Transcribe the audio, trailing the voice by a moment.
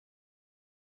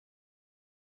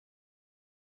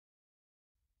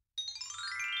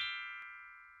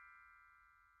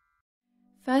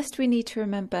First, we need to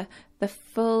remember the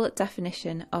full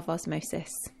definition of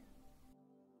osmosis.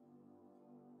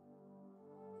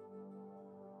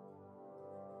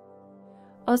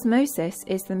 Osmosis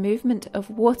is the movement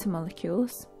of water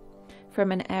molecules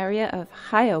from an area of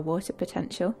higher water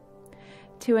potential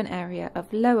to an area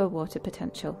of lower water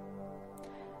potential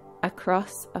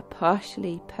across a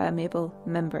partially permeable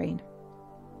membrane.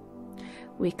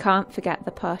 We can't forget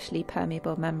the partially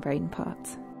permeable membrane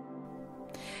part.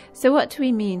 So what do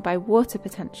we mean by water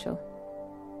potential?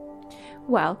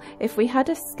 Well, if we had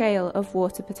a scale of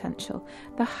water potential,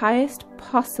 the highest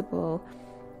possible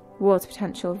water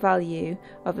potential value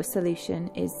of a solution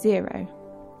is 0,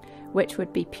 which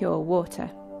would be pure water.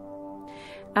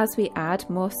 As we add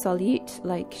more solute,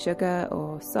 like sugar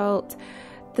or salt,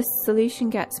 the solution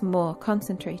gets more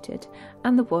concentrated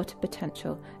and the water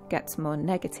potential gets more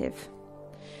negative.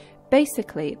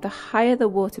 Basically, the higher the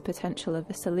water potential of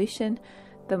a solution,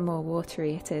 the more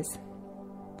watery it is.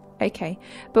 Okay,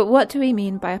 but what do we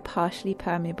mean by a partially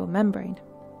permeable membrane?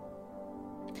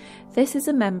 This is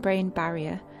a membrane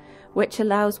barrier which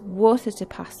allows water to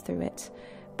pass through it,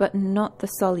 but not the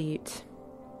solute.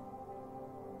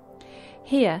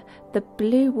 Here, the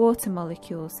blue water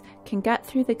molecules can get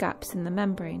through the gaps in the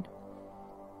membrane,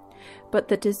 but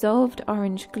the dissolved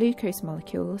orange glucose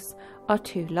molecules are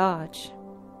too large.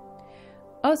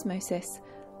 Osmosis,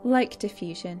 like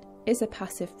diffusion, is a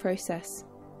passive process.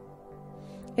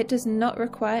 It does not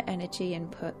require energy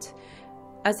input,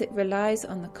 as it relies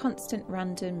on the constant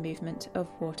random movement of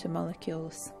water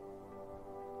molecules.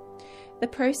 The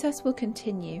process will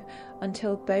continue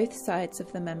until both sides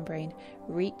of the membrane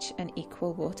reach an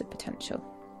equal water potential.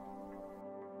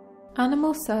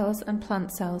 Animal cells and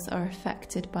plant cells are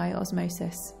affected by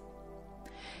osmosis.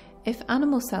 If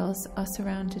animal cells are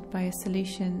surrounded by a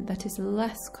solution that is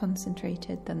less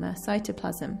concentrated than their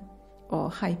cytoplasm, or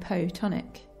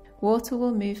hypotonic, water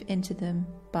will move into them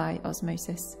by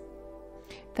osmosis.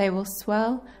 They will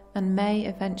swell and may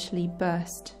eventually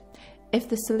burst. If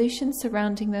the solution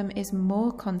surrounding them is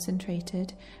more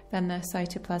concentrated than their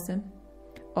cytoplasm,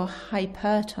 or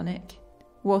hypertonic,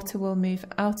 water will move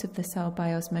out of the cell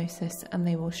by osmosis and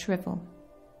they will shrivel.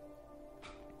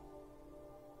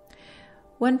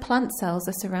 When plant cells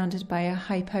are surrounded by a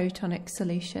hypotonic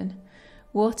solution,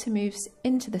 water moves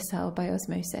into the cell by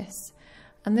osmosis,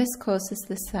 and this causes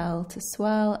the cell to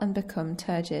swell and become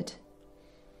turgid.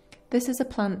 This is a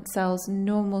plant cell's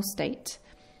normal state,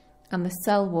 and the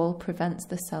cell wall prevents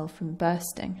the cell from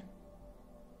bursting.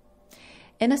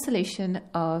 In a solution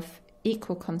of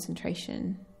equal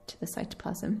concentration to the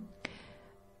cytoplasm,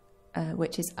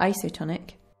 which is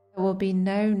isotonic, there will be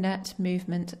no net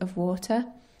movement of water,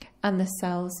 and the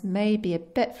cells may be a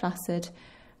bit flaccid,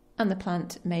 and the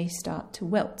plant may start to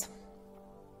wilt.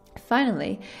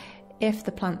 Finally, if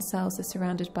the plant cells are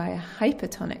surrounded by a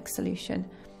hypertonic solution,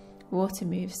 water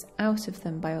moves out of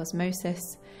them by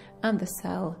osmosis, and the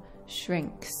cell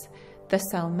shrinks. The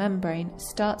cell membrane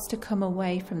starts to come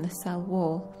away from the cell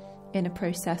wall in a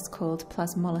process called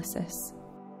plasmolysis.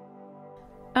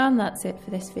 And that's it for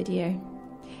this video.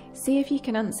 See if you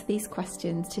can answer these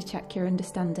questions to check your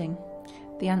understanding.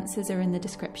 The answers are in the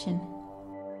description.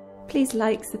 Please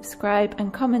like, subscribe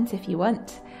and comment if you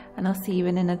want, and I'll see you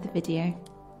in another video.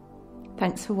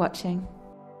 Thanks for watching.